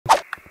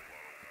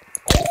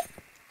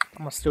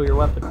I'm gonna steal your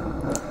weapon.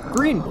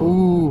 Green!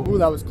 Ooh,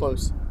 that was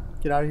close.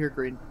 Get out of here,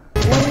 green.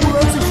 Ooh,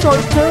 that's a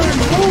sharp turn!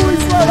 Ooh,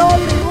 he's right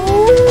on me!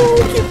 Ooh,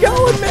 keep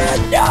going,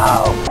 man!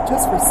 No!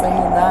 Just for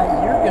saying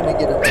that, you're gonna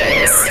get a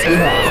taste.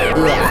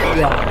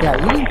 Yeah.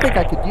 You didn't think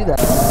I could do that.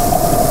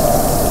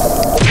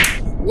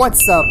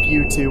 What's up,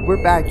 YouTube?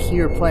 We're back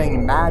here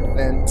playing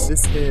Madvent.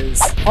 This is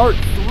part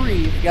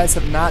 3. If you guys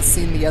have not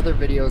seen the other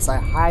videos, I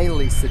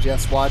highly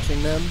suggest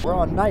watching them. We're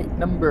on night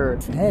number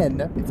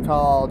 10. It's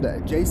called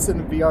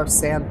JSON VR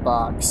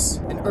Sandbox.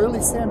 An early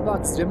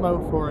sandbox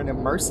demo for an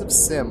immersive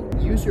sim.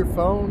 Use your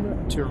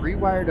phone to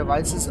rewire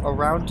devices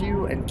around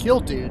you and kill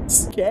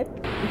dudes. Okay?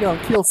 We're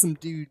gonna kill some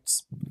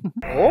dudes.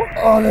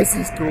 Oh, this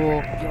is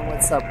cool. Yo,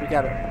 what's up? We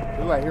got it.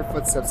 Ooh, I hear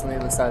footsteps on the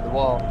other side of the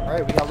wall.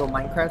 Alright, we got a little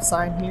Minecraft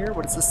sign here.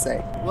 What does this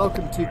say?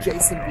 Welcome to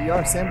JSON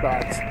VR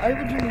Sandbox. I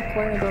originally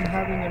planned on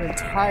having an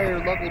entire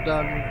level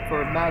done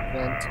for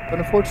Madvent, but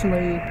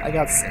unfortunately, I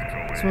got sick.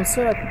 So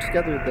instead I put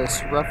together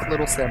this rough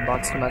little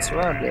sandbox to mess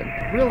around in.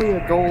 Really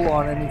a goal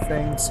on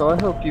anything, so I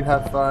hope you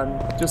have fun.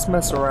 Just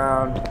mess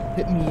around,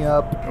 hit me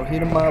up, or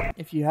hit him up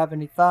if you have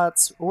any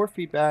thoughts or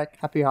feedback.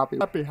 Happy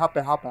holidays.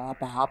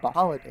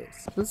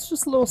 So it's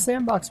just a little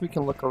sandbox we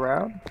can look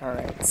around.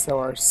 Alright, so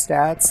our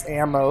stats,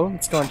 ammo.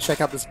 Let's go and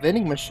check out this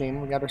vending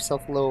machine. We got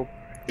ourselves a little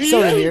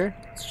soda here.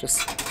 It's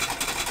just...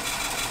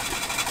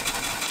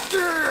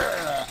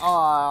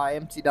 Ah, I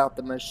emptied out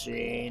the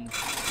machine.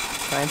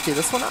 Can I empty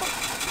this one out?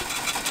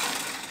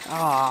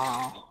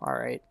 Ah,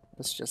 alright.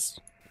 Let's just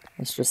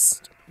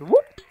whoop,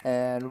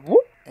 and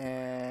whoop,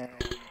 and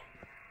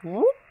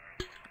whoop.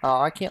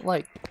 Oh, I can't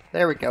like...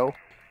 There we go.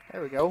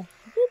 There we go.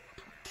 Whoop.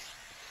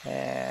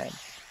 And...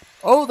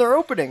 Oh, they're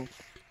opening!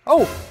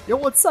 Oh, yo,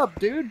 what's up,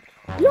 dude?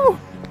 Yo,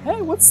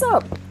 hey, what's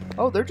up?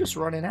 Oh, they're just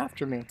running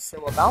after me.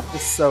 So about the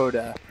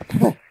soda.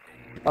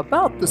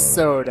 About the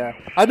soda.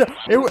 I know.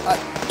 No,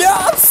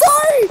 I'm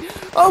sorry.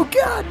 Oh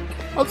God,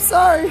 I'm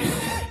sorry.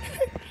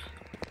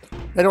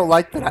 They don't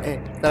like that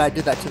I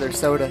did that to their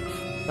soda.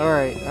 All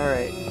right.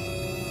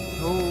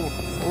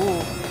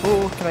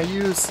 Oh, can I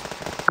use?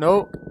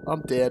 Nope,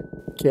 I'm dead.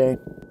 Okay.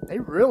 They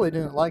really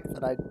didn't like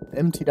that I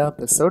emptied out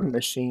the soda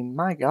machine.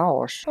 My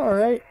gosh. All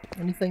right.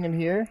 Anything in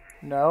here?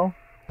 No.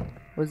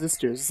 What does this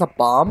do? Is this a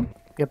bomb?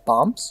 You get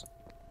bombs?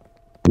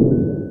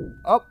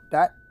 Oh,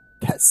 that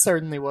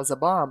certainly was a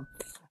bomb.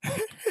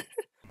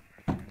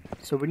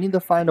 So we need to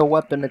find a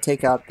weapon to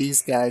take out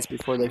these guys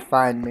before they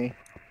find me.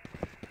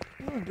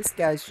 Oh, this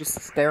guy's just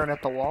staring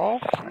at the wall.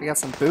 I got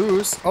some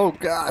booze. Oh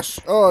gosh.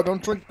 Oh,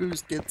 don't drink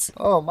booze, kids.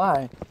 Oh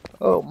my.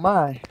 Oh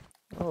my.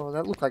 Oh,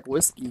 that looked like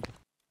whiskey.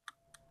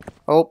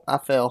 Oh, I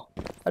fell.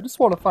 I just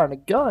want to find a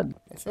gun.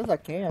 It says I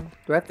can.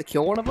 Do I have to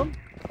kill one of them?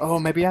 Oh,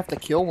 maybe I have to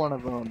kill one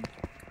of them.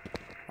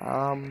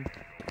 So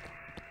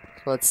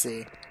let's see.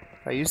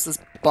 If I use this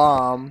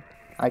bomb,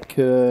 I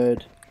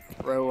could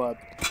throw a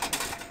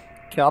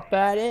cup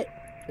at it.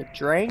 A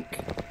drink.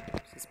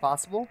 Is this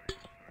possible?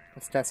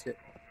 Let's test it.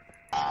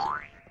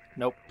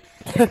 Nope.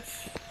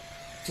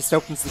 Just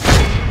opens the door.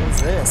 What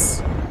is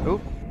this?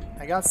 Oop.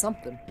 I got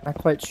something. Not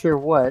quite sure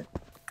what.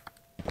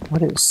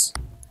 What is?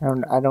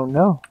 I don't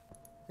know.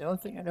 The only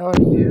thing I know how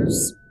to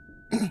use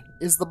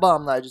is the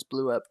bomb that I just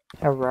blew up.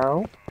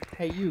 Hello?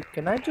 Hey you,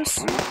 can I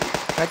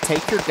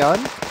take your gun?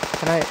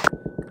 Can I?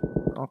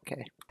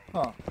 Okay.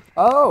 Huh.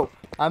 Oh!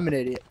 I'm an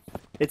idiot.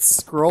 It's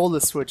scroll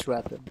to switch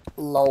weapon.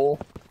 Lol.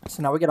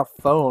 So now we got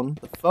a phone.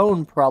 The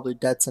phone probably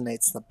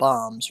detonates the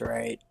bombs,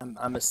 right?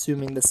 I'm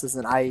assuming this is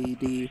an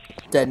IED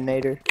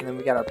detonator. And then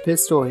we got our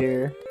pistol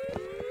here.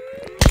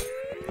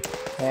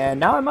 And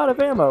now I'm out of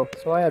ammo.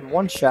 So I had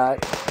one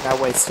shot, and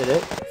I wasted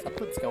it.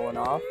 Something's going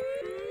off.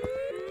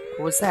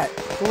 What was that?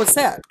 What was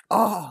that?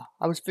 Oh,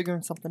 I was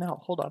figuring something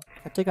out. Hold on.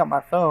 I take out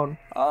my phone.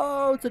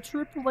 Oh, it's a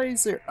trip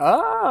laser.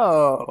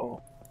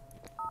 Oh.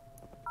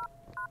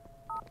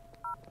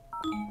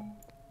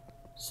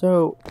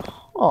 So,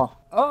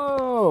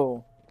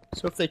 oh.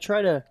 So if they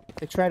try to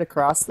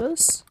cross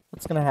this,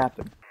 what's gonna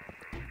happen?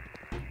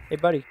 Hey,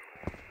 buddy.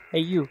 Hey,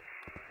 you.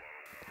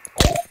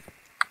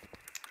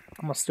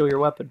 I'm gonna steal your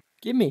weapon.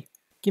 Gimme.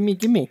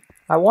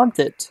 I want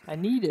it. I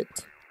need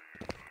it.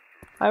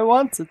 I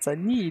want it. I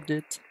need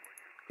it.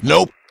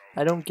 Nope.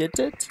 I don't get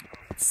it.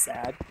 It's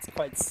sad. It's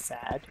quite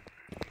sad.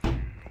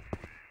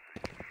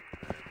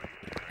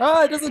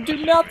 Ah, it doesn't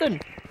do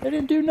nothing. It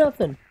didn't do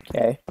nothing.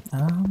 Okay.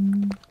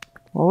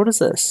 Well, what is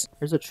this?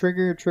 There's a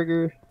trigger,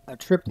 a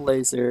trip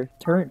laser,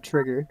 turret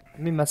trigger.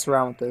 Let me mess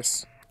around with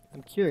this.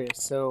 I'm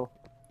curious. So,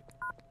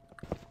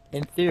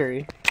 in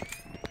theory,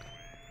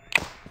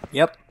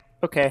 yep.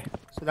 Okay.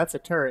 So that's a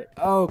turret.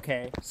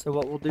 Okay. So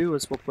what we'll do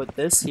is we'll put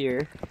this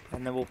here,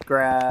 and then we'll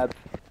grab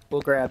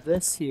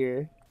this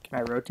here. Can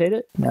I rotate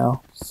it?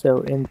 No.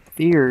 So in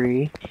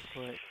theory,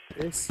 put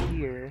this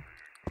here.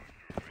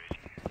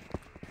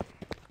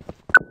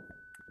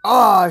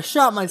 Oh, I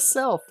shot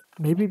myself.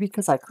 Maybe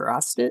because I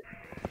crossed it?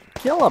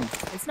 Kill him.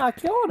 It's not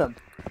killing him.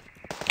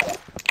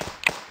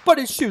 But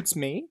it shoots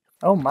me.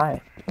 Oh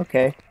my.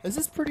 Okay. This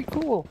is pretty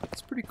cool.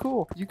 It's pretty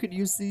cool. You could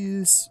use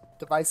these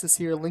devices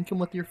here. Link them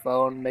with your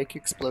phone. Make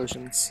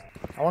explosions.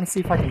 I want to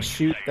see if I can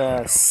shoot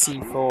the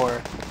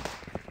C4.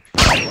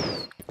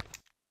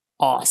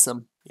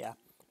 Awesome. Yeah.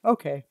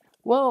 Okay.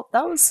 Well,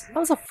 that was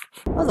a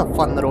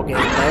fun little game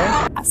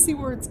there. I see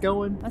where it's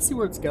going.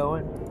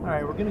 All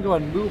right, we're gonna go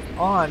and move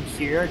on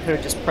here. I could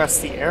have just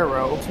pressed the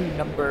arrow to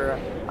number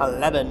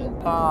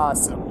 11.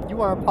 Possum.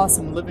 You are a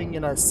possum living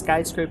in a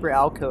skyscraper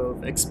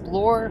alcove.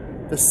 Explore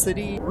the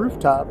city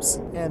rooftops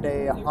and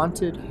a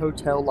haunted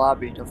hotel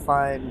lobby to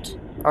find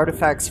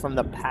artifacts from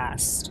the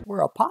past.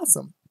 We're a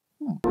possum.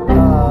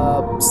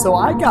 So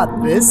I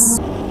got this.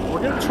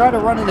 We're gonna try to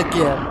run it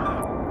again.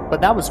 But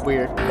that was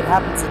weird. If it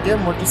happens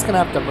again, we're just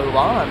gonna have to move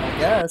on, I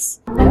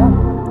guess.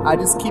 Yeah, I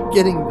just keep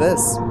getting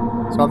this.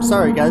 So I'm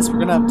sorry, guys. We're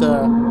gonna have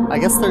to... I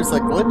guess there's a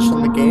glitch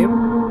in the game.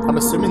 I'm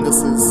assuming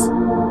this is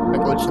a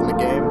glitch in the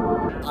game.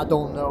 I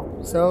don't know.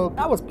 So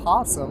that was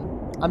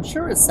Possum. I'm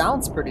sure it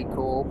sounds pretty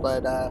cool,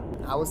 but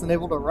I wasn't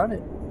able to run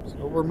it.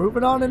 So we're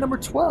moving on to number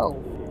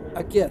 12.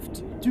 A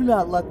gift. Do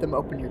not let them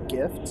open your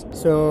gift.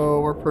 So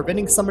we're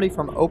preventing somebody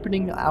from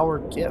opening our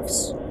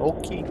gifts.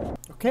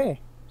 Okay.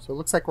 So it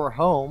looks like we're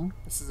home.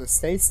 This is a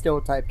stay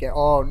still type game.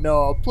 Oh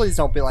no, please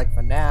don't be like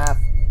FNAF.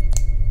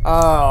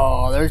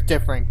 Oh, there's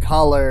different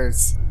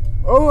colors.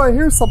 Oh, I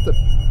hear something.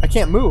 I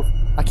can't move.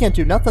 I can't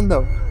do nothing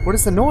though. What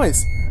is the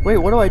noise? Wait,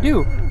 what do I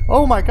do?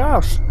 Oh my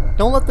gosh.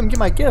 Don't let them get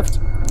my gift.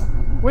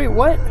 Wait,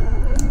 what?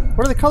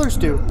 What do the colors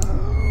do?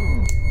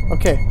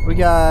 Okay, we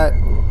got...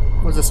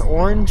 What's this?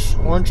 Orange,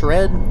 red,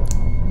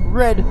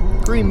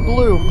 green,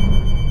 blue.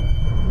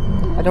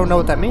 I don't know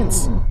what that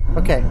means.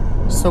 Okay,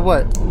 so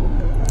what?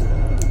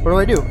 What do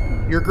I do?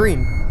 You're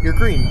green. You're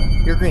green.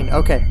 You're green.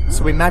 Okay,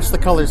 so we match the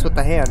colors with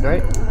the hand,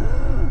 right?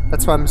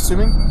 That's what I'm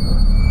assuming.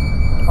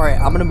 Alright,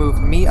 I'm gonna move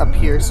me up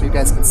here so you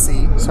guys can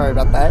see. Sorry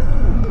about that.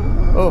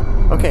 Oh,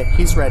 okay,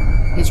 he's red.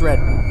 He's red.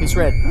 He's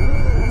red.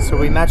 So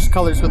we match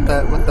colors with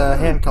the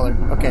hand color.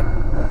 Okay.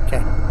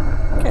 Okay.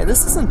 Okay,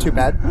 this isn't too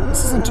bad.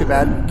 This isn't too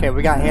bad. Okay,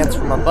 we got hands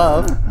from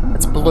above.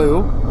 It's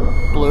blue.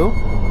 Blue.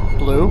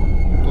 Blue.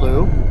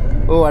 Blue.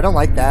 Oh, I don't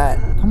like that.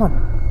 Come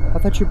on. I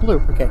thought you were blue.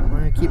 Okay, we're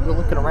gonna keep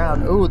looking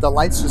around. Oh, the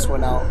lights just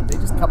went out. They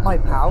just cut my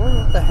power?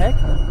 What the heck?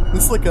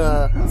 This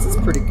is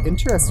pretty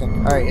interesting.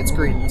 Alright, it's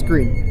green. It's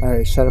green.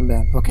 Alright, shut him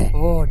down. Okay.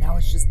 Oh, now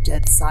it's just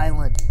dead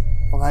silent.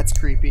 Well, that's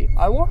creepy.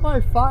 I want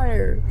my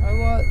fire.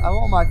 I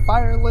want my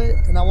fire lit,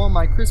 and I want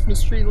my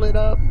Christmas tree lit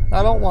up.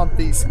 I don't want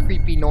these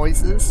creepy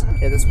noises.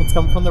 Okay, this one's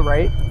coming from the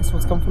right. This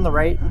one's coming from the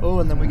right. Oh,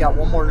 and then we got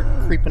one more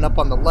creeping up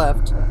on the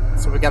left.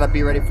 So we gotta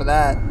be ready for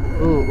that.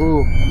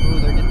 Ooh,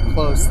 they're getting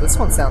close. This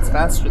one sounds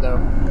faster though.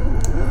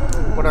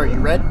 What are you,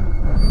 red?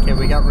 Okay,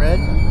 we got red.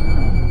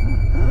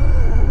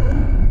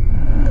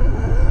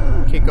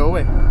 Okay, go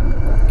away.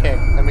 Okay,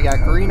 then we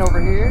got green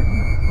over here.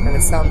 And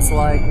it sounds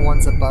like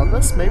one's above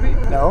us, maybe?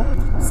 No?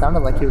 It sounded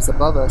like he was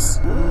above us.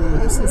 Ooh,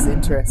 this is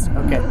interesting.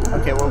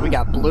 Okay, well, we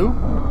got blue.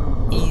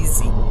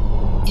 Easy.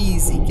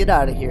 Easy. Get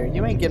out of here.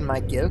 You ain't getting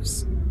my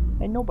gifts.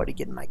 Ain't nobody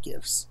getting my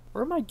gifts.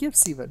 Where are my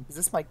gifts even? Is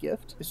this my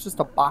gift? It's just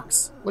a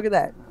box. Look at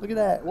that. Look at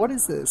that. What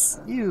is this?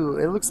 Ew,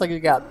 it looks like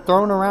it got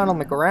thrown around on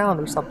the ground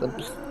or something.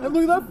 And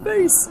look at that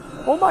face.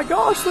 Oh my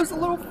gosh, there's a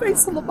little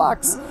face on the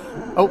box.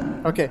 Oh,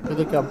 okay. Here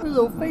they come. There's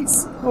a little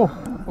face. Oh,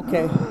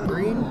 okay.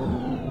 Green.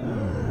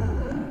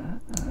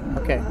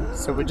 Okay,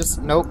 so we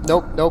just, nope.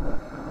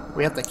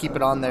 We have to keep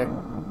it on there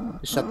to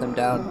shut them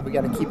down. We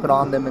gotta keep it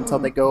on them until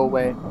they go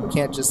away. We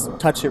can't just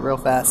touch it real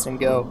fast and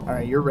go.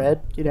 Alright, you're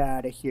red. Get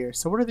out of here.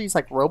 So what are these,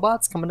 like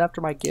robots coming after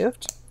my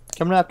gift?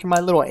 Coming after my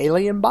little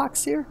alien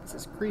box here? This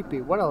is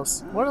creepy. What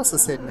else? What else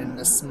is hidden in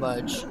this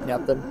smudge?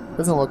 Nothing.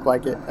 Doesn't look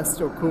like it. That's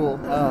still cool.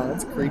 Oh,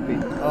 that's creepy.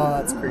 Oh,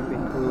 that's creepy.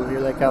 Ooh,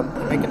 here they come.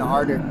 They're making it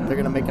harder. They're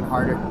gonna make it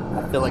harder.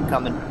 I feel it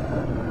coming.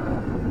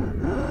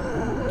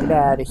 Get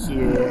out of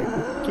here.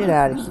 Get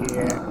out of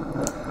here.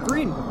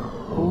 Green.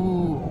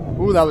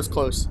 Ooh, that was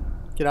close.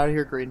 Get out of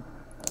here, green.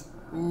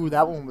 Ooh,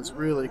 that one was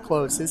really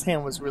close. His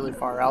hand was really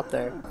far out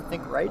there. I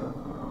think right?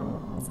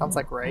 Sounds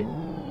like right.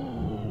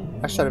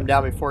 I shut him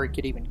down before he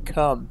could even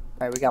come.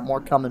 Alright, we got more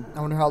coming.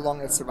 I wonder how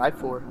long I survived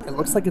for. It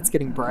looks like it's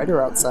getting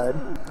brighter outside.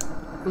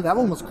 Ooh, that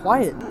one was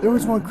quiet. There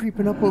was one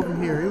creeping up over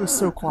here. It was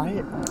so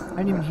quiet. I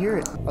didn't even hear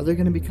it. Are they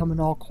going to be coming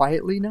all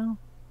quietly now?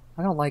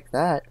 I don't like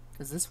that.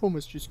 Because this one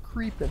was just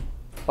creeping.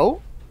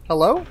 Oh,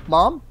 hello,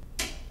 Mom?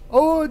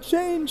 Oh, it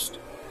changed.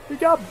 It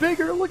got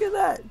bigger. Look at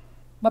that.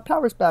 My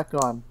power's back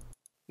on.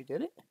 We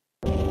did it?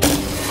 We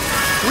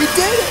did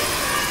it!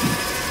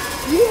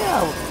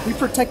 Yeah, we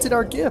protected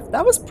our gift.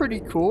 That was pretty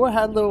cool. It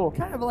had a little,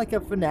 kind of like a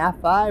FNAF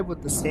vibe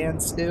with the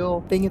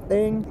standstill thing. It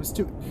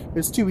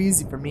was too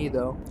easy for me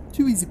though.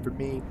 Too easy for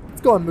me.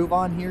 Let's go and move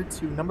on here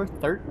to number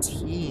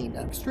 13.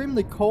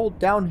 Extremely cold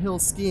downhill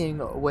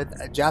skiing with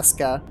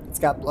Jessica. It's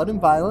got blood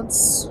and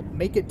violence.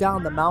 Make it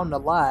down the mountain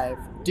alive.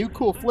 Do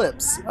cool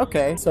flips.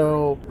 Okay,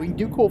 so we can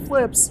do cool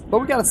flips, but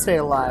we gotta stay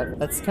alive.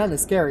 That's kind of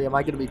scary. Am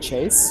I gonna be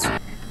chased?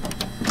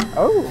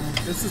 Oh,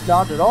 this is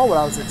not at all what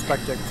I was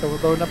expecting. So we're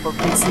loading up our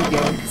PC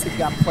game. So we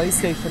got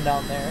PlayStation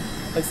down there,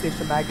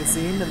 PlayStation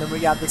Magazine, and then we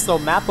got this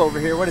little map over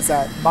here. What is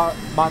that?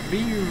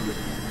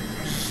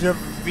 Madvent-calendar.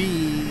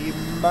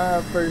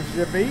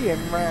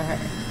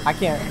 I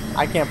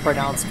can't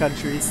pronounce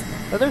countries.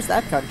 Oh, there's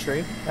that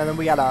country. And then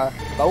we got a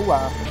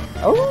boa.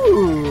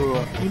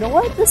 Oh, you know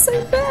what? This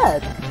ain't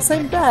bad. This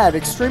ain't bad.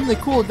 Extremely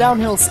cool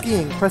downhill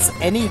skiing. Press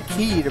any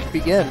key to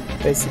begin,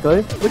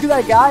 basically. Look at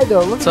that guy,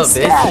 though. Look at the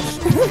stash.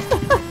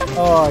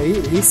 Oh,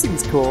 he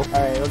seems cool.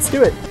 All right, let's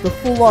do it. The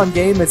full-on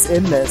game is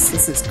in this.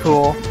 This is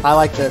cool. I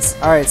like this.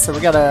 All right, so we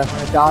gotta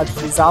dodge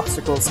these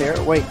obstacles here.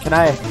 Wait, can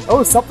I?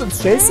 Oh,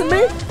 something's chasing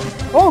me?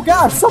 Oh,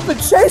 gosh,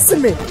 something's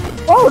chasing me.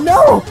 Oh,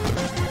 no.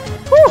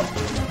 Woo.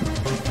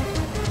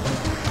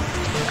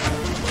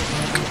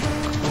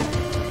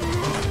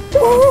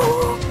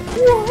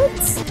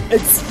 What?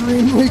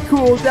 Extremely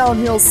cool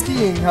downhill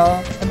skiing,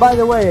 huh? And by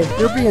the way,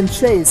 you're being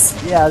chased.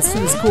 Yeah, as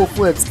soon as cool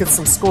flips, get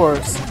some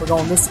scores. We're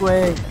going this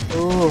way.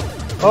 Ooh.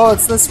 Oh,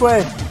 it's this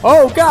way.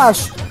 Oh,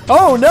 gosh.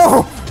 Oh,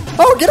 no.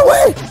 Oh, get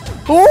away.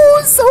 Oh,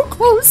 it's so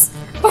close.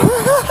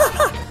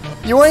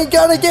 You ain't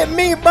gonna get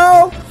me,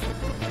 bro.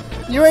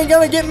 You ain't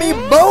gonna get me.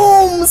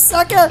 Boom,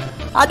 sucker.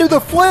 I do the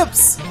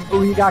flips.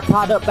 Oh, he got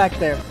caught up back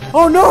there.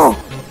 Oh, no.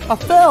 I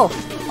fell.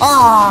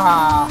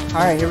 Ah! All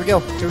right, here we go.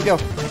 Here we go.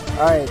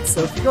 All right,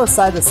 so if you go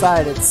side to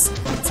side, it's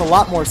a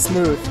lot more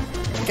smooth.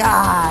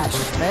 Gosh,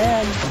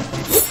 man.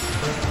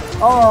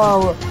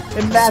 Oh,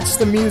 it matched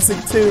the music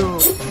too.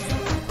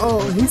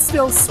 Oh, he's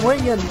still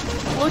swinging.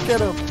 Look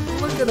at him.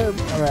 Look at him.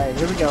 All right,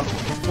 here we go.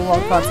 Full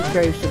on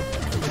concentration.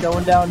 Keep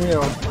going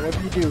downhill.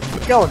 Whatever you do,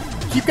 keep going.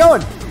 Keep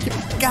going.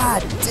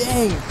 God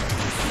dang.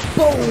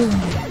 Boom.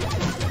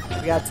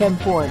 We got 10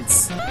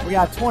 points. We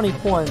got 20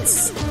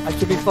 points. I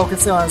should be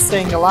focusing on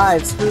staying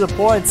alive. Screw the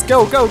points.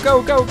 Go, go,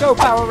 go, go, go,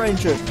 Power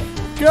Ranger.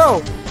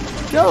 Go.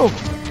 Go.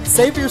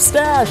 Save your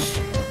stash.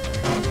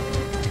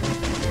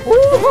 Ooh,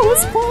 that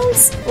was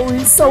close. Oh,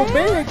 he's so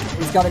big.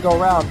 He's got to go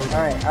around.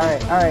 All right, all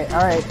right, all right,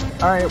 all right.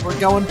 All right, we're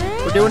going.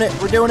 We're doing it.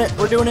 We're doing it.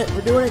 We're doing it.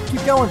 We're doing it.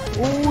 Keep going.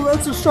 Oh,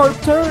 that's a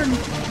sharp turn.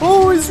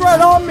 Oh, he's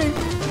right on me.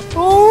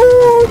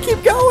 Oh,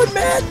 keep going,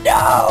 man.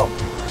 No.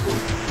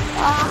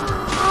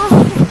 Ah.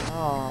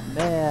 Oh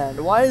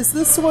man, why is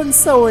this one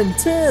so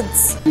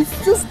intense? He's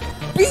just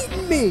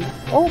beating me!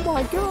 Oh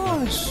my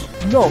gosh!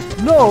 No,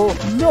 no,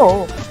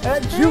 no!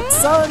 That juke,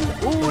 son!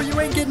 Ooh, you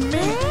ain't getting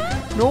me!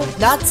 Nope,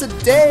 not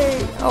today!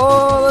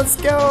 Oh, let's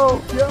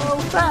go! Go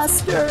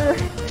faster!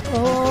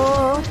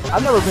 Oh,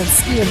 I've never been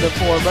skiing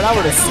before, but I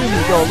would assume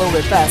you go a little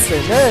bit faster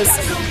than this.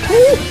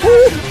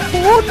 Oh,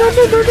 no, no,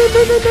 no, no,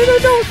 no, no, no,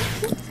 no!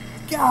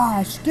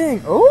 Gosh,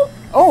 dang! Oh!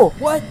 Oh,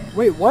 what?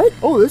 Wait, what?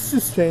 Oh, this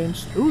just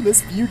changed. Ooh,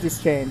 this view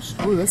just changed.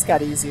 Ooh, this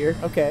got easier.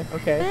 Okay,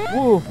 okay.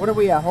 Ooh, what are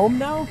we at home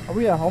now? Are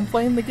we at home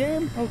playing the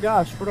game? Oh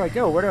gosh, where do I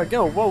go? Where do I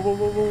go? Whoa, whoa,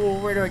 whoa, whoa, whoa,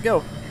 where do I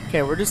go?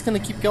 Okay, we're just gonna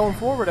keep going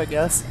forward, I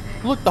guess.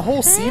 Look, the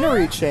whole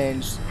scenery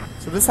changed.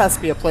 So this has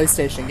to be a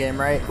PlayStation game,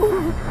 right?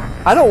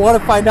 I don't want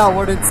to find out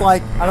what it's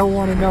like. I don't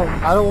want to know.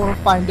 I don't want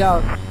to find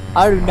out.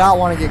 I do not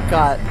want to get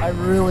caught. I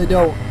really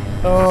don't.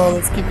 Oh,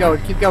 let's keep going,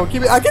 keep going,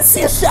 keep it. I can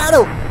see a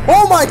shadow!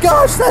 Oh my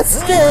gosh,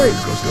 that's scary!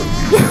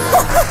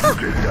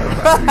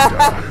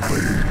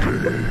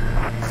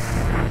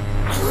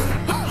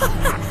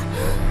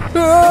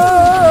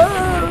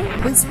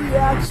 His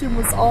reaction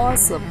was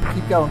awesome.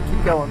 Keep going,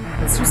 keep going.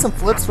 Let's do some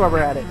flips while we're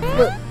at it.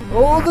 Flip.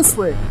 Oh, this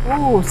way.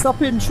 Oh, stop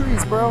hitting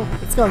trees, bro.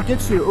 It's gonna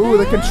get you. Oh,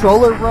 the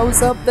controller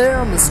rose up there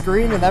on the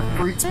screen, and that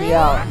freaks me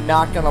out.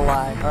 Not gonna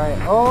lie. All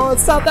right. Oh,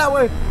 it's not that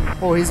way.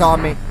 Oh, he's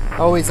on me.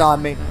 Oh, he's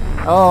on me.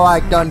 Oh, I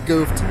done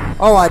goofed.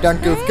 Oh, I done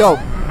goofed. Go.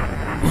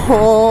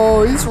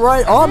 Oh, he's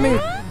right on me.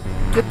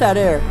 Get that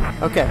air.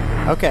 Okay,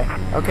 okay,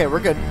 okay. We're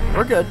good.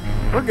 We're good.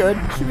 We're good.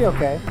 Should be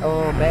okay.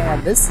 Oh,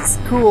 man. This is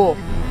cool.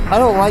 I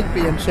don't like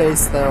being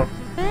chased, though.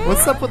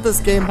 What's up with this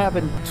game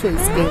having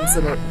chase games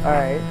in it?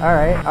 Alright,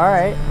 alright,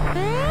 alright.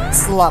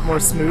 This is a lot more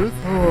smooth.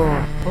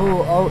 Oh,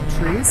 oh, oh.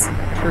 Trees.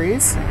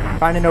 Trees.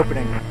 Find an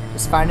opening.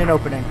 Just find an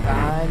opening.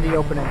 Find the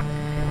opening.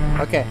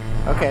 Okay,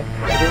 okay.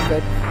 We're doing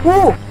good.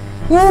 Whoa!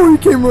 Oh, he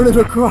came running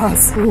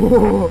across.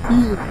 Oh,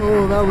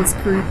 oh, that was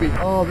creepy.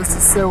 Oh, this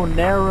is so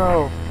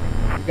narrow.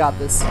 You got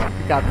this.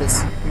 You got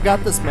this. You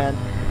got this, man.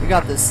 You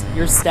got this.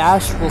 Your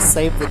stash will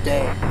save the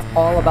day. It's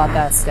all about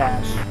that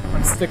stash.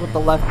 Stick with the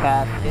left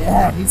path.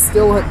 Yeah, he's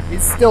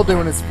still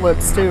doing his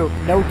flips too.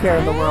 No care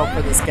in the world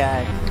for this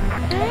guy.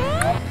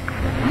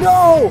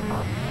 No!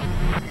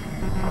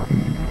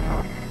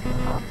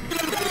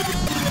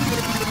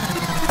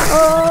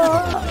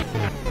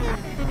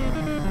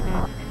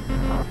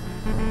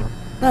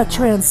 That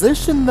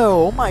transition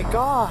though, oh my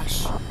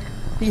gosh.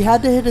 He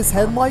had to hit his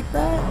head like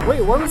that?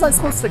 Wait, where was I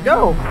supposed to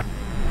go?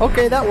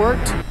 Okay, that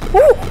worked.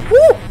 Woo!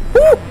 Woo!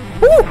 Woo!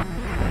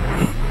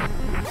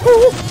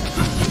 Woo!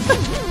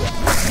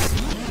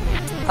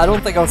 I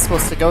don't think I was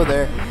supposed to go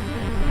there.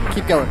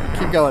 Keep going,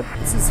 keep going.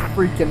 This is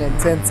freaking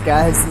intense,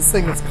 guys. This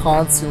thing is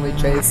constantly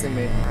chasing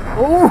me.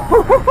 Oh!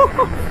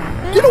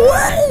 Get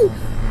away!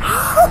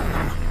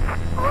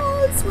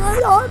 Oh, it's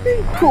right on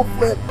me. Cool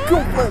flip,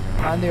 cool flip.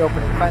 Find the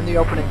opening, find the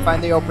opening,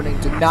 find the opening.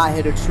 Do not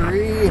hit a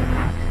tree.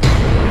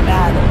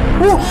 Man.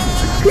 Oh,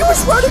 he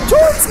was running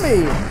towards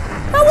me.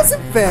 That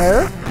wasn't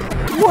fair.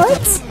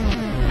 What?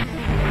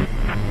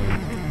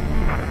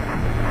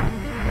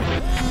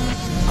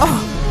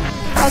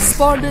 Oh, I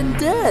spawned in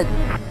dead.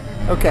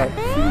 Okay,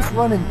 he was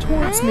running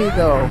towards me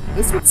though.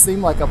 This would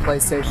seem like a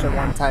PlayStation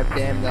 1 type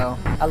game though.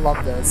 I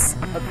love this.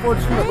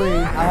 Unfortunately,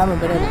 I haven't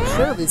been able to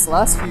share these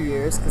last few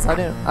years because I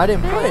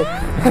didn't play.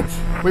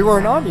 We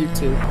weren't on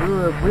YouTube.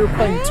 We were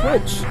playing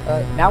Twitch.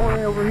 Now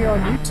we're over here on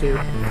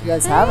YouTube. If you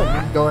guys haven't, you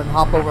can go and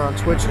hop over on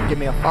Twitch and give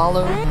me a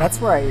follow. That's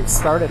where I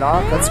started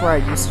off. That's where I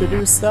used to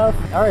do stuff.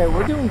 Alright,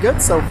 we're doing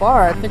good so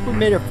far. I think we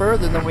made it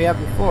further than we have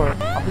before.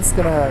 I'm just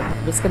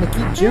gonna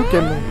keep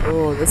juking.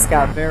 Oh, this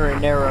got very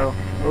narrow.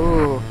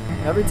 Ooh.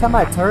 Every time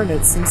I turn,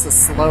 it seems to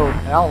slow.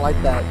 I don't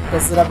like that.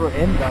 Does it ever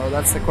end, though?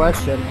 That's the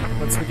question.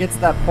 Once we get to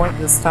that point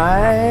this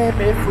time,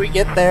 if we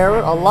get there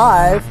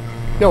alive...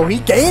 Yo, he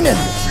gaining!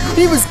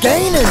 He was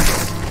gaining!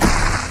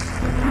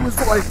 He was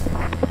like...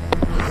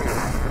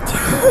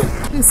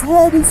 His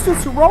head is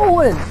just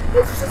rolling!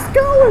 It's just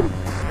going!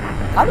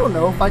 I don't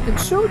know if I can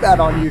show that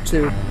on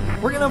YouTube.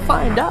 We're gonna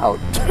find out.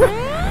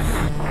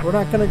 We're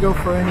not gonna go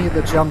for any of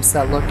the jumps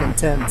that look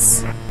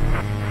intense.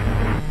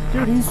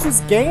 Dude, he's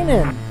just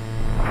gaining!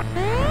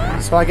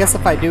 So I guess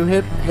if I do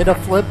hit a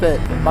flip,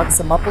 it mucks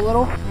him up a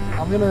little.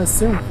 I'm gonna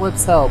assume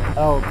flips help.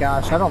 Oh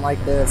gosh, I don't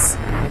like this.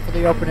 Aim for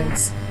the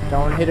openings.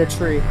 Don't hit a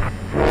tree.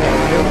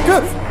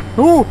 Good.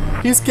 Ooh,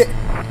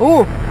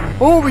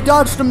 ooh, we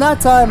dodged him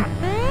that time.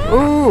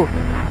 Ooh,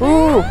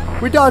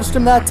 we dodged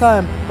him that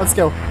time. Let's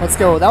go.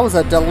 That was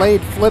a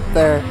delayed flip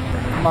there.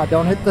 Come on,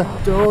 don't hit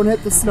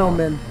the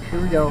snowman. Here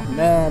we go.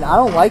 Man, I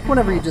don't like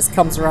whenever he just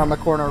comes around the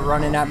corner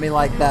running at me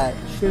like that.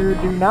 Sure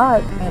do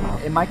not. Man,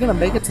 am I gonna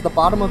make it to the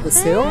bottom of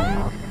this hill?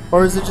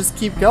 Or does it just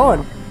keep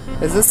going?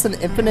 Is this an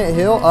infinite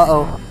hill?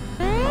 Uh-oh.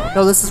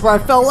 No, this is where I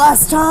fell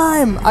last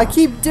time! I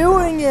keep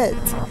doing it!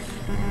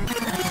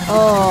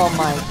 Oh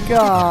my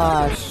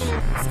gosh.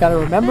 Just gotta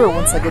remember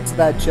once I get to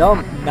that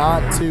jump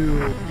not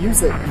to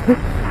use it.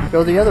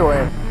 Go the other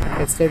way.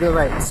 Okay, stay to the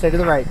right. Stay to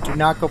the right. Do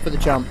not go for the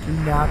jump. Do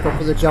not go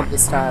for the jump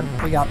this time.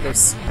 We got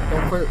this.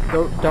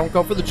 Don't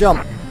go for the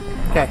jump.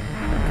 Okay.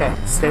 Okay,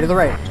 stay to the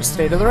right. Just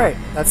stay to the right.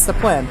 That's the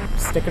plan.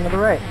 Sticking to the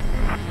right.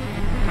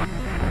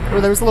 Oh,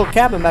 there's a little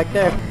cabin back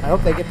there. I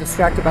hope they get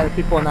distracted by the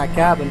people in that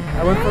cabin.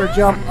 I went for a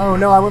jump. Oh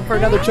no, I went for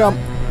another jump.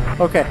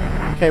 Okay.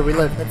 Okay, we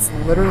live. That's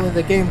literally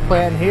the game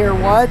plan here.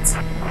 What?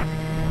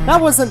 That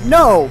wasn't...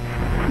 No!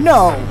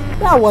 No!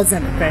 That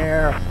wasn't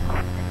fair.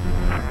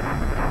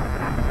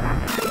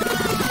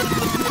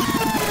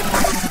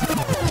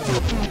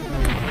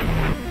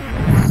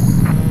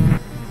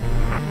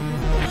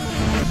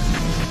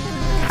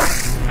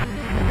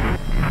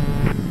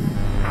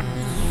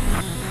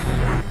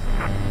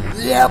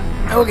 Yep,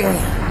 okay.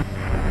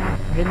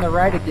 I'm hitting the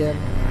right again.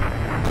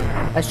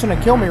 That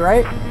shouldn't kill me,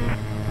 right?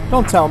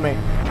 Don't tell me.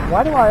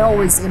 Why do I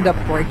always end up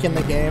breaking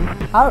the game?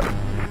 How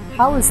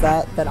is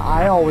that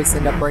I always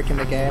end up breaking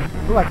the game?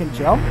 Ooh, I can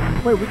jump?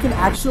 Wait, we can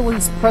actually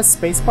press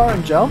spacebar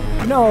and jump?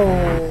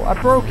 No, I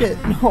broke it.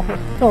 No,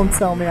 don't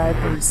tell me I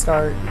have to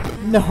restart.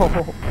 No,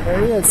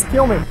 there he is.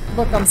 Kill me.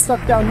 Look, I'm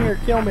stuck down here.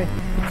 Kill me.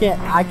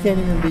 I can't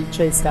even be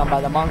chased down by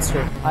the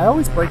monster. I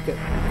always break it.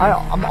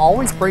 I'm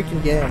always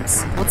breaking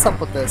games. What's up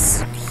with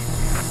this?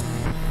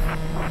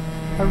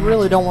 I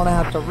really don't want to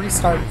have to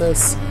restart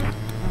this.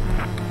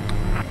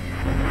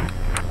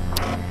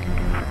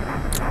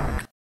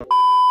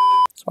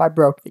 So I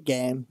broke the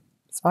game.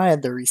 So I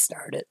had to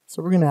restart it.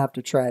 So we're going to have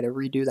to try to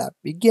redo that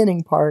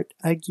beginning part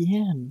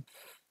again.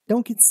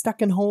 Don't get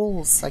stuck in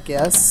holes, I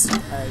guess.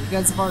 Alright, you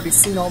guys have already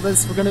seen all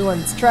this. We're going to go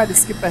and try to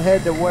skip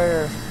ahead to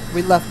where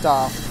we left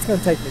off. It's going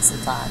to take me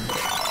some time.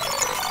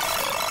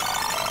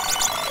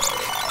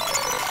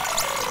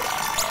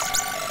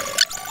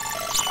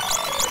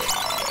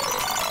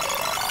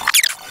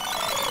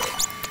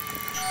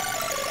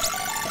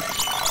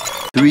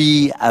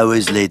 Three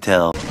hours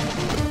later.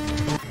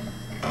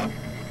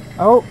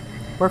 Oh,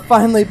 we're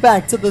finally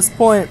back to this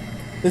point.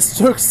 This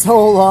took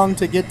so long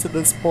to get to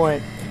this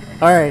point.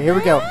 Alright, here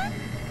we go.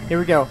 Here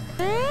we go.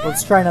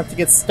 Let's try not to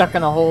get stuck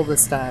in a hole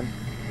this time.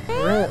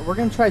 We're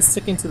gonna try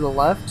sticking to the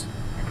left,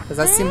 because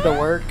that seemed to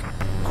work.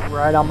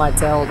 Right on my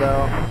tail,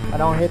 though. If I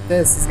don't hit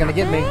this, it's gonna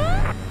get me.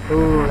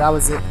 Ooh, that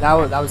was it. That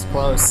was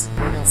close.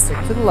 We're gonna stick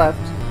to the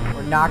left.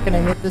 We're not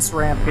gonna hit this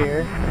ramp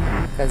here,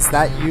 because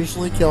that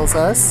usually kills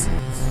us.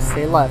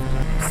 Stay left.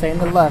 Stay in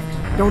the left.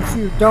 Don't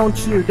you,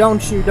 don't you,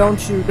 don't you,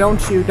 don't you,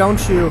 don't you,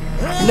 don't you.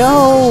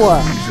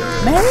 No!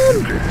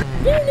 Man!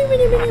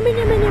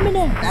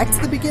 Back to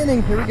the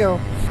beginning. Here we go.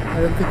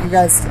 I don't think you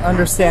guys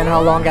understand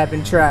how long I've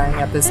been trying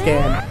at this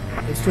game.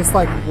 It's just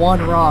like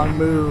one wrong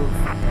move,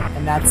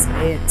 and that's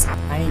it.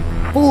 I need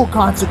full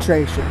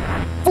concentration.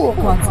 Full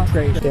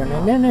concentration. I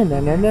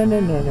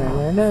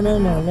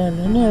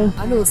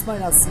know this might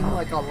not seem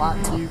like a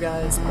lot to you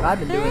guys, but I've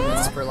been doing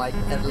this for like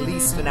at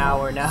least an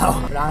hour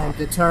now. But I am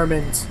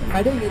determined. If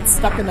I didn't get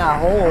stuck in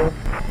that hole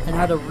and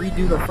had to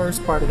redo the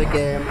first part of the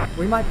game,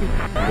 we might be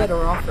better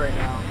off right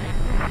now.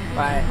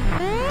 Right.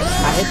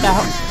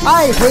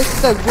 I hit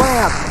the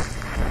ramp!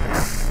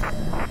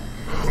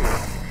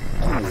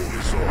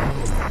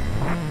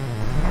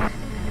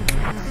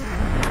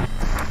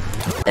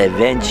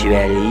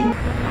 Eventually.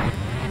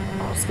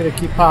 Just gonna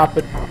keep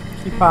popping.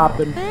 Keep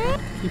hopping.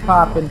 Keep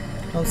hopping.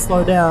 Don't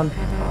slow down.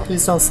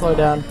 Please don't slow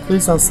down.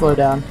 Please don't slow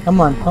down. Come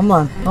on, come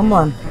on, come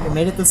on. We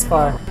made it this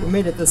far. We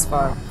made it this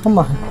far. Come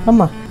on,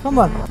 come on, come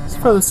on. It's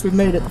furthest we've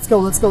made it. Let's go,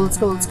 let's go, let's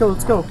go, let's go,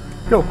 let's go.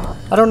 Go.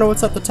 I don't know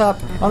what's at the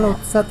top. I don't know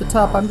what's at the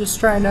top. I'm just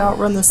trying to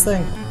outrun this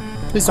thing.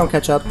 Please don't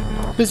catch up.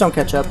 Please don't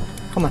catch up.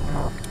 Come on.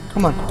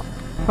 Come on.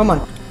 Come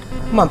on.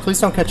 Come on,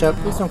 please don't catch up.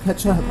 Please don't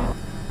catch up.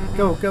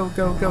 Go, go,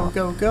 go, go,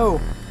 go,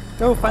 go.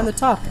 Go, find the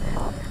top.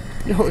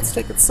 Yo, it's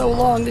taking so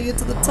long to get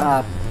to the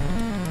top.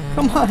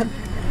 Come on.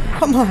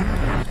 Come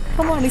on.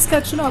 Come on, he's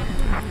catching up.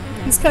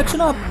 He's catching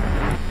up.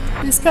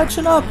 He's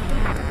catching up.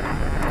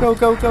 Go,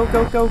 go, go,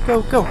 go, go,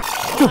 go, go.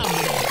 Go.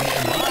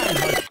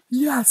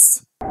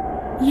 Yes.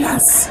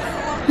 Yes.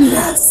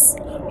 Yes.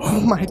 Oh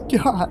my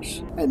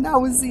gosh. And that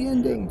was the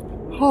ending.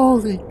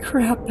 Holy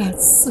crap, that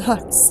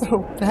sucked so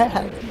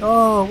bad.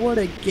 Oh, what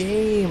a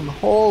game.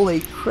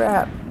 Holy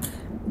crap.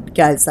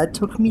 Guys, that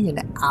took me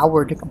an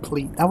hour to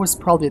complete. That was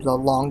probably the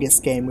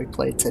longest game we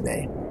played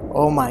today.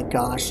 Oh my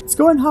gosh. Let's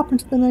go ahead and hop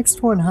into the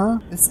next one, huh?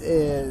 This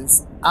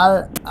is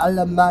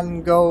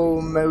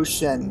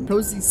Amalgamation.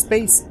 Cozy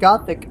space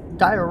gothic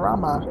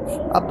diorama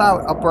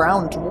about a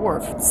brown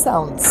dwarf.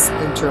 Sounds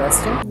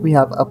interesting. We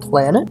have a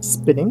planet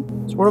spinning.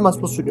 So what am I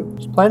supposed to do?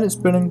 This planet is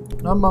spinning.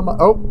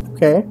 Oh,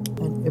 okay.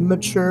 An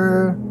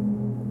immature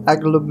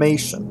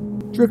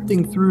amalgamation.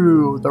 Drifting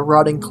through the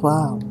rotting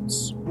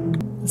clouds.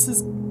 This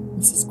is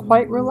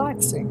quite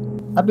relaxing.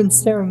 I've been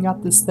staring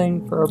at this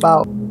thing for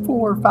about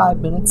 4 or 5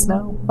 minutes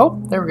now.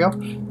 Oh, there we go.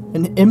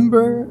 An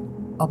ember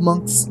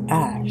amongst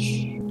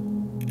ash.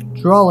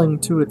 Drawing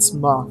to its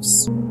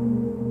moss.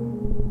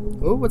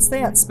 Oh, what's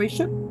that?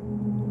 Spaceship?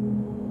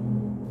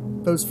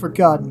 Those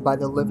forgotten by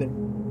the living.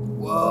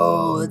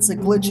 Whoa, it's a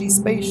glitchy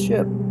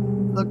spaceship.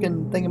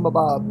 Looking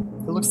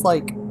thingamabob. It looks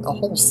like a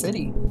whole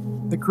city.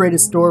 The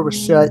greatest door was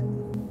shut.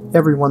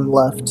 Everyone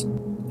left.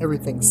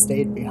 Everything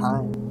stayed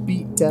behind.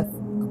 Beat death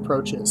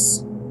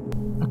approaches.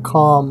 A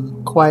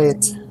calm,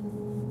 quiet,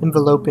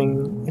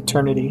 enveloping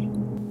eternity.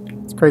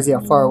 It's crazy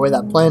how far away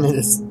that planet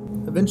is.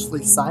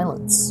 Eventually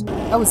silence.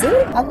 That was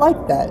it? I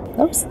like that.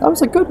 That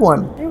was a good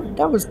one.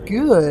 That was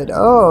good.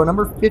 Oh,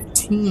 number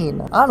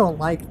 15. I don't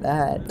like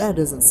that. That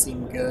doesn't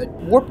seem good.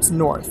 Warped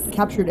north.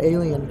 Captured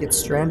alien gets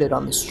stranded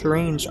on the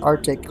strange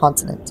Arctic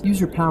continent. Use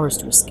your powers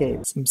to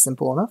escape. Seems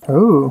simple enough.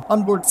 Oh.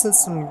 Onboard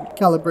system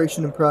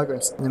calibration in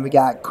progress. And then we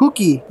got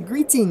Cookie.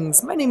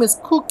 Greetings. My name is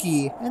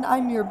Cookie, and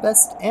I'm your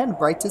best and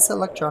brightest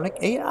electronic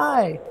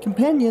AI.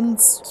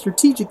 Companions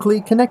strategically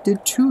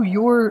connected to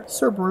your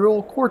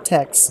cerebral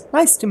cortex.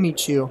 Nice to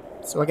meet you.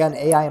 So I got an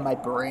AI in my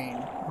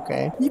brain.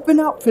 Okay. You've been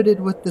outfitted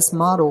with this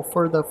model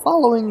for the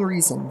following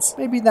reasons.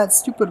 Maybe that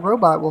stupid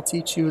robot will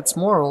teach you its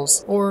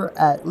morals, or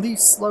at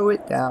least slow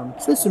it down.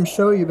 Systems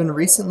show you've been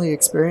recently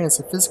experienced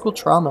a physical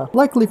trauma,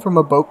 likely from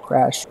a boat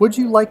crash. Would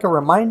you like a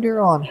reminder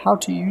on how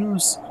to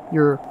use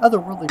your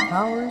otherworldly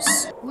powers?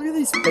 Look at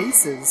these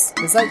faces.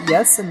 Is that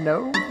yes and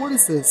no? What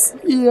is this?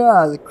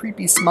 Yeah, the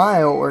creepy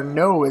smile, or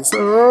no is...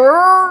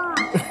 I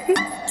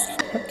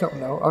don't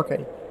know.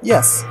 Okay.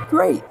 Yes,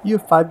 great! You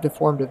have 5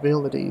 deformed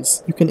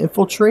abilities. You can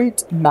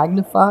infiltrate,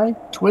 magnify,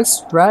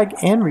 twist, drag,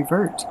 and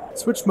revert.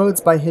 Switch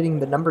modes by hitting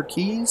the number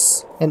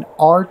keys and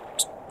R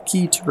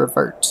key to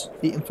revert.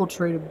 The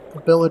infiltrate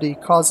ability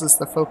causes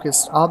the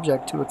focused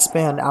object to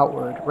expand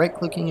outward.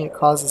 Right-clicking it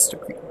causes to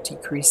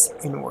decrease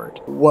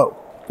inward. Whoa.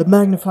 The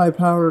magnify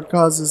power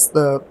causes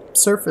the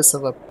surface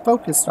of a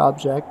focused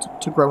object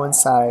to grow in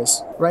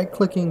size.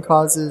 Right-clicking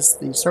causes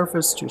the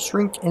surface to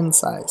shrink in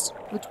size.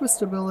 The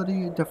twist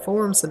ability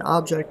deforms an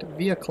object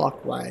via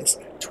clockwise,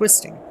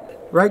 twisting.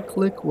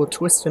 Right-click will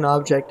twist an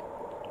object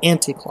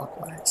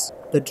anti-clockwise.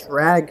 The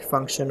drag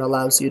function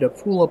allows you to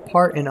pull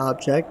apart an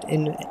object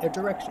in a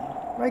direction.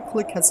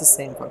 Right-click has the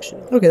same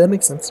function. Okay, that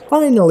makes sense.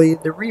 Finally,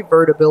 the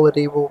revert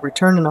ability will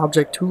return an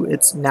object to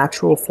its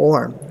natural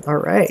form.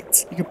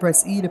 Alright. You can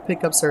press E to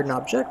pick up certain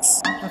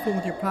objects. Nothing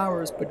with your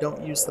powers, but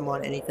don't use them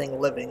on anything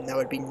living. That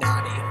would be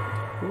naughty.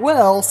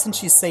 Well,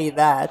 since you say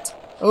that...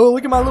 Oh,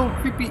 look at my little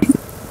creepy...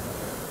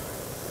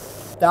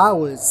 That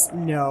was...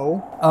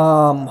 no.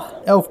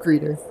 Elf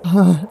greeter.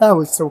 That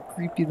was so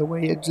creepy the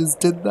way it just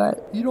did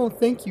that. You don't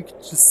think you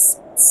could just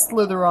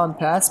slither on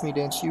past me,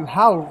 didn't you?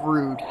 How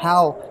rude.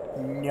 How...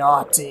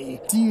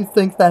 naughty. Do you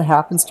think that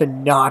happens to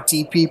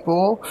naughty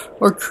people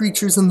or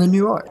creatures in the New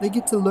York? They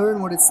get to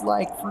learn what it's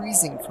like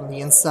freezing from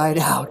the inside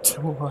out.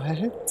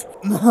 What?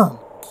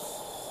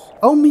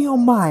 Oh me, oh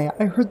my,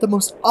 I heard the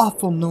most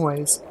awful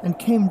noise and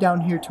came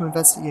down here to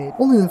investigate,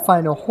 only to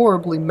find a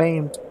horribly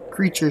maimed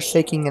creature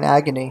shaking in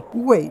agony.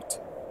 Wait,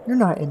 you're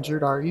not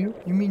injured, are you?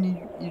 You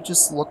mean you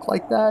just look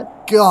like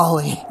that?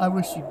 Golly, I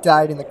wish you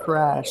died in the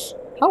crash.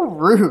 How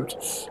rude.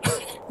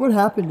 What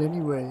happened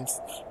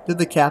anyways? Did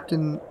the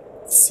captain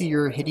see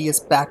your hideous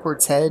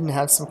backwards head and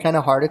have some kind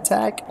of heart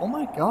attack? Oh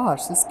my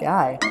gosh, this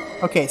guy.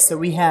 Okay, so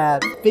we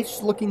have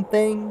fish looking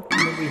thing,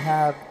 and then we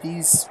have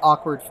these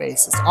awkward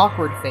faces.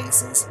 Awkward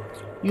faces.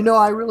 You know,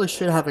 I really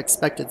should have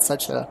expected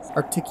such a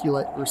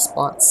articulate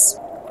response.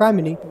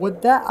 criminy.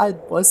 Would that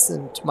I'd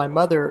listened to my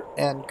mother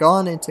and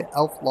gone into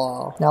elf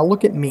law. Now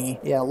look at me.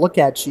 Yeah, look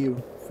at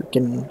you.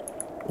 Freaking...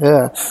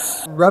 Ugh.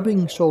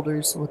 Rubbing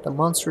shoulders with the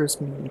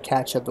monstrous mean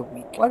catch of the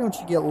week. Why don't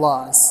you get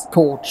lost,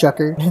 cold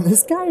chucker? Man,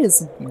 this guy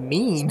is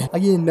mean. I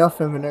get enough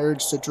of an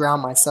urge to drown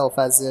myself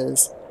as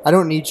is. I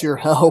don't need your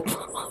help.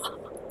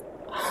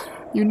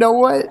 You know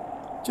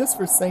what? Just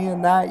for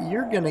saying that,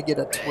 you're gonna get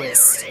a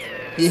twist.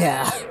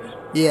 Yeah.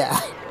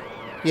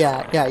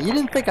 Yeah, you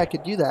didn't think I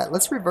could do that.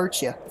 Let's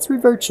revert you. Let's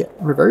revert you.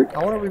 Revert?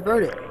 I want to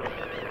revert it.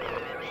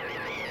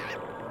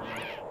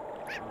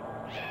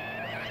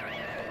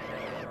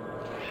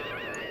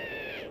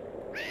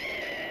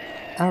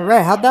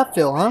 Alright, how'd that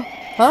feel, huh?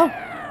 Huh?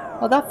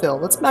 How'd that feel?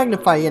 Let's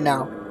magnify you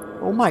now.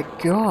 Oh my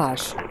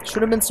gosh.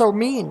 Should have been so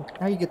mean.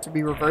 Now you get to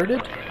be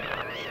reverted.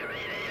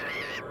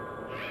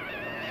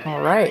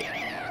 Alright.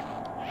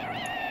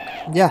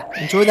 Yeah,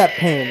 enjoy that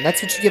pain.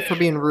 That's what you get for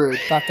being rude. ...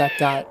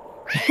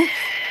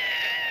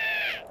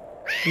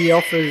 The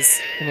elf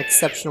is an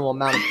exceptional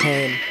amount of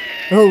pain.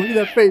 Oh, look at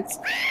that face.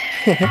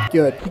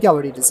 Good. He got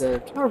what he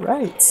deserved.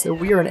 Alright, so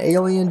we are an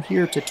alien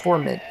here to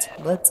torment.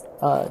 Let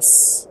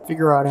us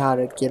figure out how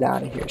to get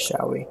out of here,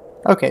 shall we?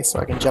 Okay, so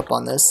I can jump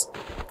on this.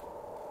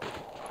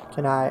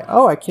 Can I?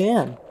 Oh, I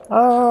can.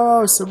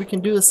 Oh, so we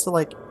can do this to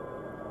like...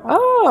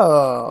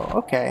 Oh,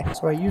 okay.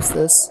 So I use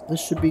this.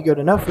 This should be good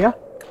enough, yeah?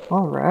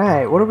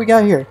 Alright, what do we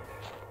got here?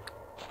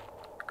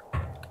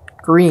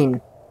 Green.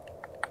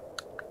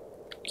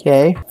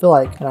 Okay, I feel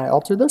like, can I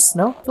alter this?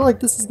 No? I feel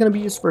like this is going to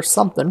be used for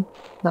something.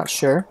 Not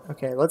sure.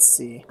 Okay, let's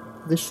see.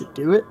 This should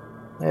do it.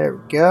 There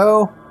we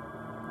go.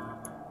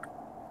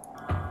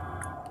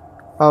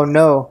 Oh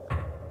no.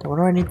 What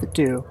do I need to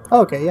do?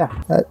 Oh, okay, yeah.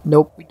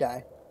 Nope, we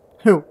die.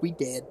 We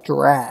did.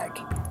 Drag.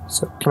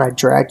 So can I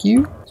drag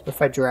you? So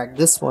if I drag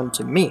this one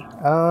to me.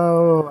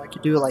 Oh, I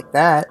could do it like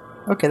that.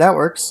 Okay, that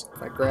works.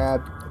 If I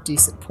grab a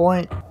decent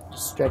point,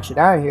 stretch it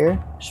out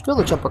here, should be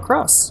able to jump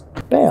across.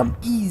 Bam.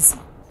 Easy.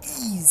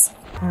 Easy.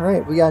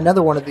 Alright, we got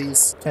another one of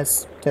these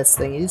test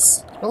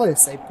thingies. Probably a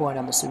save point,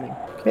 I'm assuming.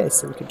 Okay,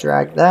 so we could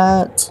drag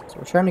that. So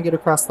we're trying to get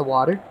across the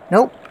water.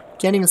 Nope.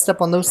 Can't even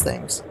step on those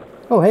things.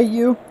 Oh, hey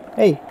you.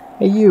 Hey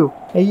you.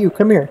 Hey you,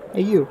 come here.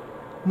 Hey you.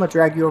 I'm gonna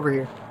drag you over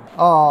here.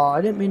 Oh, I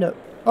didn't mean to...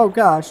 Oh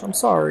gosh, I'm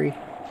sorry.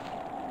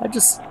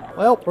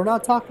 Well, we're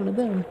not talking to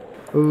them.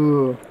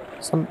 Ooh.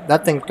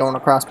 That thing's going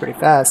across pretty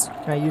fast.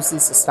 Can I use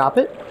these to stop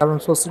it? Is that what I'm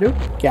supposed to do?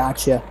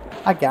 Gotcha.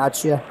 I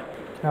gotcha.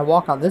 Can I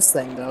walk on this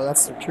thing, though?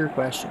 That's the true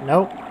question.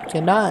 Nope,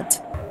 cannot.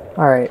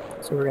 Alright,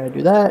 so we're going to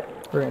do that.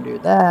 We're going to do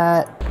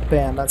that.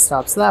 Bam, that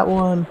stops that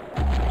one.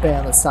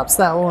 Bam, that stops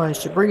that one. I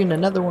should bring in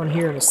another one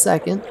here in a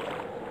second.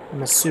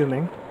 I'm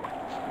assuming.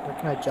 Or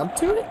can I jump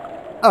to it?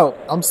 Oh,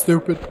 I'm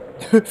stupid.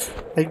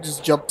 I can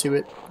just jump to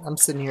it. I'm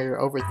sitting here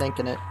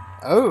overthinking it.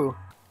 Oh,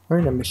 we're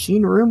in a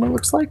machine room, it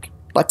looks like.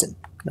 Button.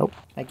 Nope.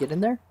 Can I get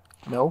in there?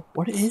 No.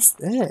 What is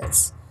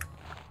this?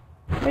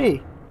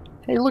 Hey,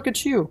 look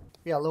at you.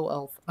 Yeah, little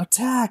elf.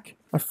 Attack!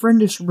 A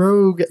friendish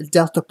rogue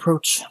doth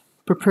approach,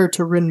 prepared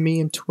to rend me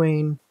in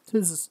twain.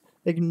 'Tis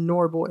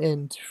ignorable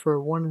end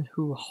for one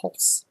who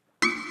halts.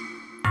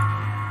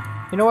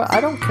 You know what?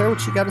 I don't care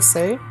what you gotta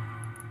say.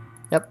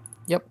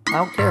 Yep, I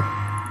don't care.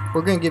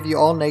 We're gonna give you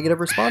all negative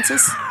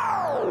responses,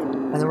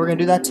 and then we're gonna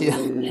do that to you.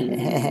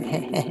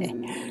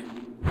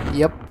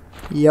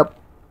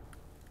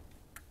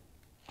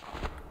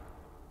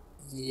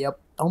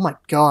 Yep. Oh my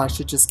gosh,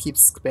 it just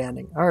keeps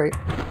expanding. Alright.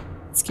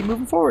 Let's keep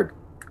moving forward.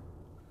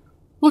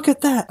 Look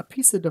at that! A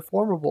piece of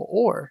deformable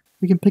ore.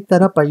 We can pick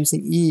that up by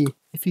using E.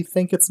 If you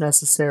think it's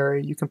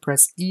necessary, you can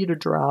press E to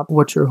drop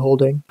what you're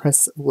holding.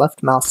 Press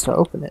left mouse to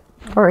open it.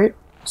 Alright,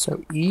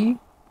 so E.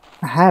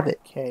 I have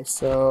it. Okay,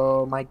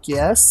 so my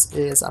guess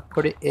is I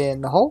put it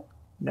in the hole?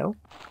 No.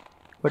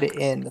 Put it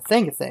in the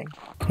thing.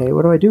 Okay,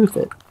 what do I do with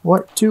it?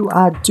 What do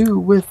I do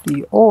with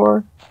the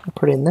ore? I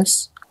put it in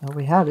this. Oh,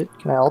 we have it.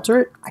 Can I alter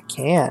it? I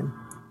can.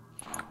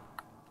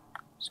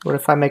 So what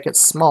if I make it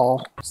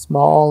small?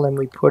 Small, and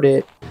we put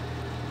it...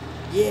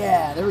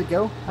 Yeah, there we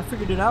go. I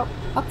figured it out.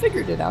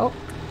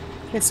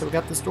 Okay, so we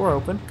got this door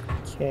open.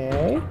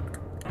 Okay.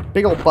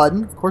 Big old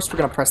button. Of course we're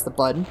going to press the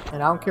button.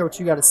 And I don't care what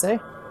you got to say.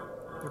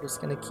 We're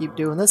just going to keep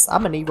doing this.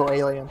 I'm an evil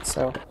alien,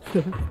 so...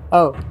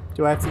 Oh,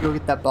 do I have to go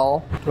get that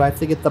ball? Do I have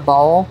to get the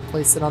ball?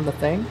 Place it on the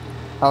thing?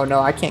 Oh, no,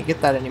 I can't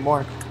get that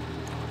anymore.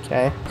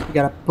 Okay, so we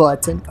got a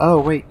button. Oh,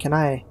 wait, can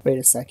I... Wait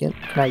a second.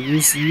 Can I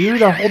use you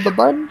to hold the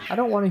button? I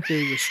don't want to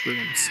hear your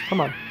screams.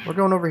 Come on, we're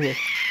going over here.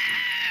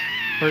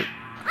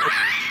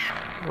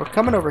 We're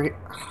coming over here.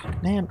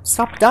 Man,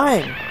 stop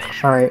dying.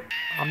 Alright,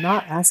 I'm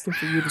not asking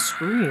for you to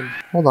scream.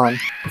 Hold on.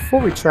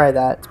 Before we try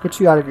that, to put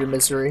you out of your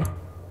misery,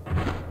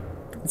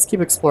 let's keep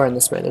exploring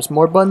this way. There's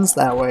more buttons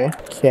that way.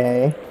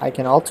 Okay, I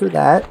can alter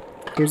that.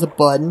 Here's a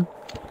button.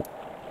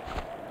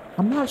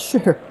 I'm not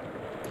sure.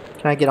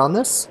 Can I get on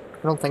this?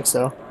 I don't think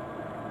so.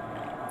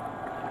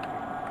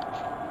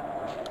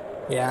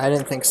 Yeah, I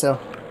didn't think so.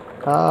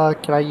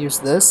 Can I use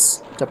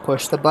this to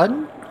push the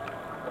button?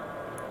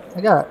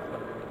 I gotta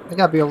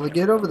be able to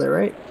get over there,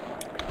 right?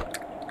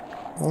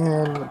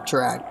 And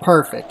drag.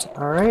 Perfect.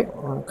 Alright,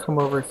 we're gonna come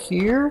over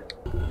here.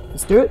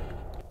 Let's do it.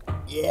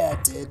 Yeah,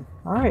 it did.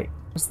 Alright,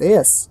 what's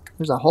this?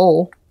 There's a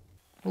hole.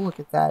 We'll look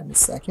at that in a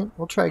second.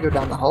 We'll try to go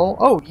down the hole.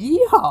 Oh,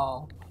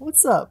 yeehaw!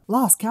 What's up?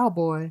 Lost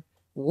cowboy.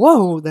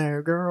 Whoa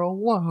there, girl.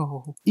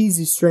 Whoa.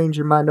 Easy,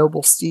 stranger, my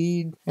noble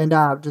steed. And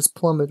I've just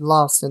plummeted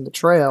lost in the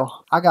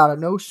trail. I got a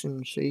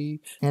notion,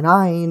 she. And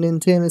I ain't in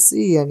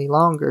Tennessee any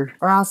longer.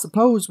 Or I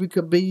suppose we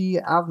could be.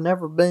 I've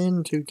never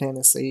been to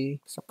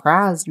Tennessee.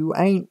 Surprised you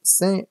ain't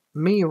sent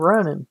me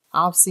running.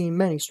 I've seen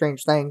many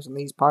strange things in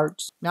these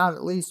parts. Not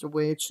at least of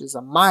which is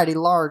a mighty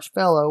large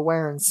fellow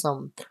wearing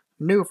some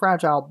new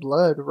fragile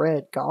blood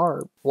red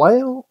garb.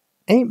 Well,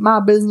 ain't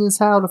my business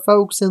how the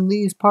folks in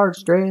these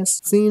parts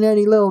dress. Seen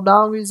any little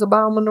doggies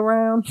a-bombing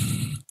around?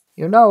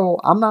 You know,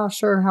 I'm not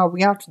sure how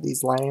we got to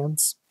these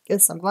lands.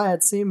 Guess I'm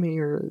glad Sim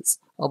here is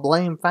a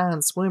blame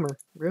fine swimmer.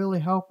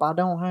 Really hope I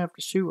don't have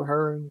to shoot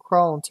her and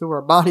crawl into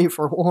her body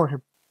for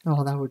warmth.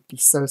 Oh, that would be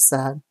so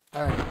sad.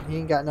 Alright, he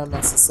ain't got nothing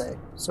else to say.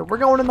 So we're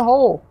going in the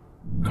hole.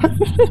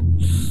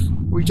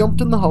 We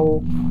jumped in the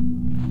hole.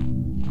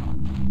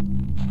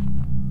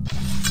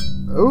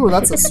 Ooh,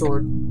 that's a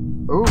sword.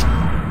 Ooh.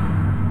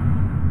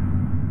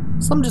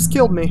 Some just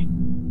killed me.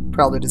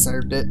 Probably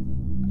deserved it.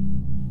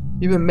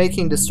 You've been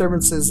making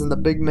disturbances in the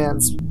big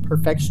man's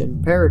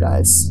perfection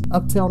paradise.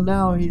 Up till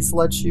now, he's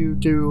let you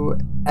do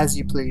as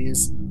you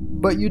please.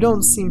 But you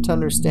don't seem to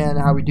understand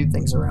how we do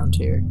things around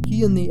here.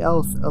 He and the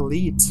elf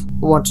elite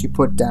want you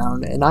put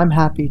down, and I'm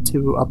happy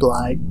to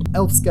oblige.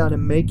 Elf's gotta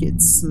make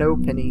it snow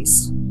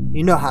pennies.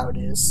 You know how it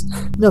is.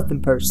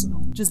 Nothing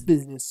personal. Just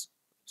business.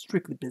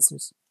 Strictly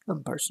business.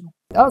 Nothing personal.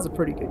 That was a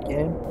pretty good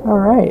game.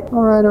 Alright.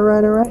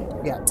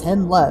 We got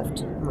 10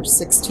 left. And we're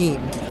 16.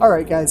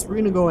 Alright guys, we're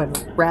gonna go ahead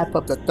and wrap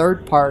up the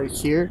third part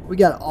here. We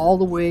got all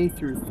the way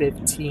through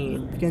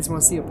 15. If you guys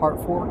want to see a part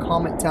 4,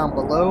 comment down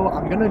below.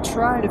 I'm gonna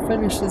try to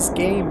finish this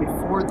game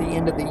before the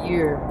end of the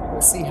year.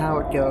 We'll see how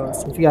it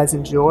goes. If you guys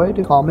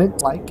enjoyed,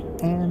 comment, like,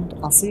 and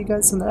I'll see you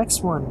guys in the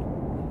next one.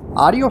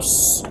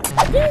 Adios!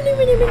 Back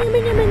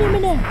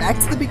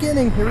to the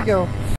beginning. Here we go.